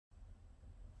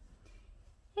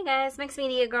Hey guys, Mixed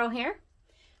Media Girl here.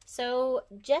 So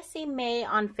Jessie May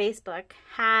on Facebook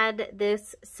had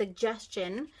this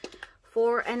suggestion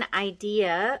for an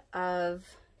idea of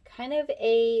kind of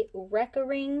a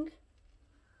recurring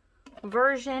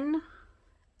version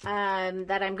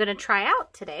that I'm going to try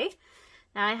out today.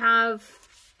 Now I have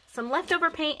some leftover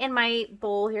paint in my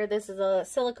bowl here. This is a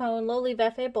silicone Loli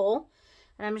Vefe bowl,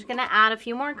 and I'm just going to add a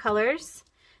few more colors.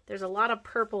 There's a lot of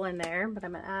purple in there, but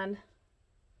I'm going to add,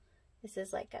 this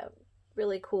is like a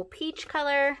really cool peach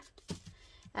color,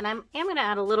 and I am going to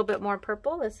add a little bit more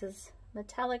purple. This is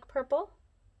metallic purple.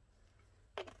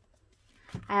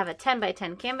 I have a 10 by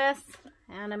 10 canvas,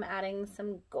 and I'm adding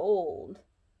some gold.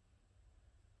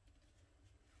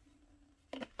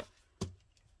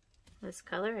 This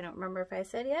color, I don't remember if I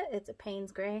said yet, it's a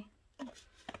Payne's Gray. I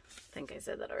think I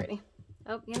said that already.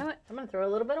 Oh, you know what? I'm going to throw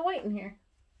a little bit of white in here.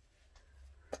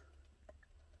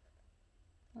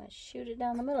 I'm going to shoot it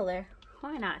down the middle there.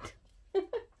 Why not?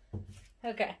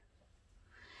 Okay.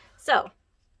 So, I'm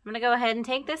going to go ahead and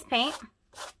take this paint,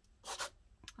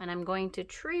 and I'm going to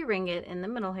tree ring it in the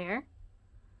middle here.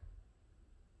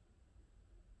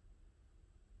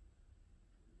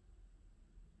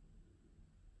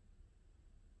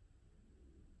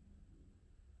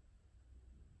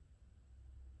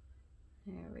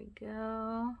 There we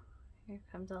go. Here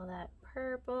comes all that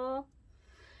purple.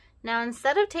 Now,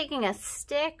 instead of taking a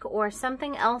stick or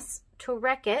something else to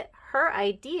wreck it, her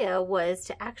idea was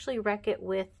to actually wreck it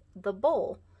with the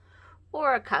bowl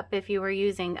or a cup if you were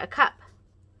using a cup.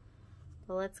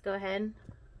 So let's go ahead.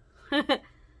 It's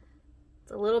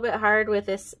a little bit hard with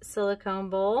this silicone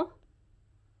bowl.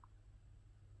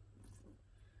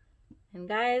 And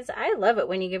guys, I love it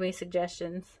when you give me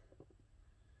suggestions.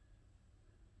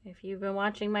 If you've been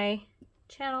watching my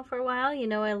channel for a while, you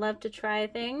know I love to try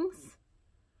things.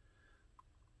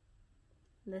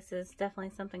 This is definitely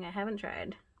something I haven't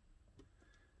tried.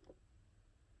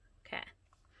 Okay.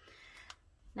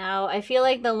 Now, I feel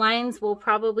like the lines will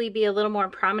probably be a little more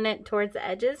prominent towards the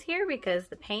edges here because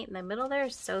the paint in the middle there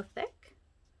is so thick.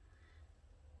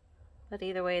 But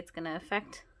either way, it's going to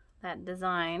affect that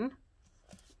design.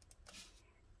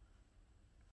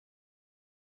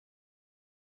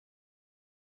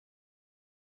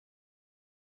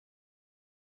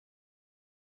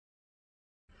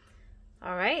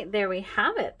 All right, there we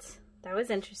have it. That was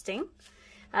interesting.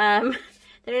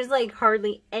 There's like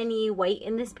hardly any white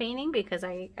in this painting because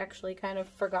I actually kind of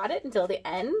forgot it until the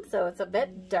end. So it's a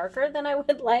bit darker than I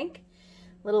would like.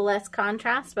 A little less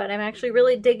contrast, but I'm actually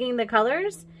really digging the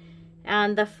colors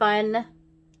and the fun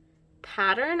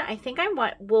pattern. I think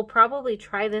we'll probably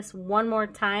try this one more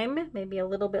time, maybe a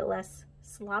little bit less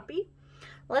sloppy.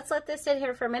 Let's let this sit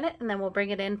here for a minute and then we'll bring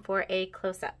it in for a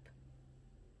close-up.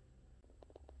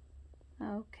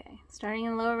 Okay, starting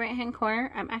in the lower right hand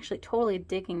corner, I'm actually totally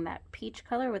digging that peach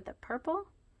color with the purple.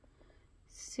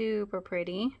 Super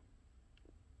pretty.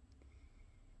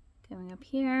 Going up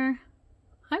here.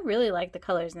 I really like the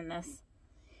colors in this.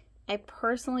 I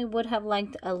personally would have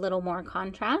liked a little more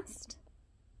contrast,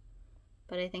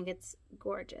 but I think it's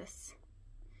gorgeous.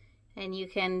 And you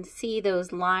can see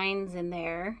those lines in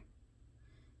there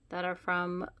that are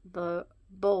from the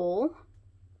bowl,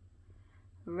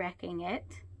 wrecking it.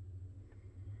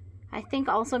 I think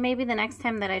also maybe the next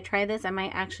time that I try this, I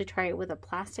might actually try it with a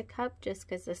plastic cup just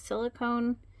because the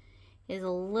silicone is a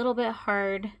little bit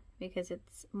hard because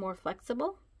it's more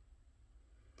flexible.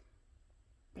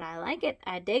 But I like it.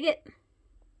 I dig it.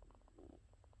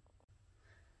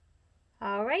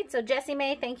 All right, so Jessie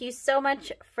May, thank you so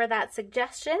much for that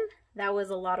suggestion. That was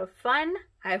a lot of fun.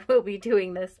 I will be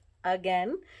doing this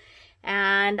again.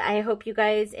 And I hope you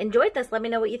guys enjoyed this. Let me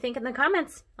know what you think in the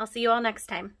comments. I'll see you all next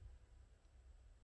time.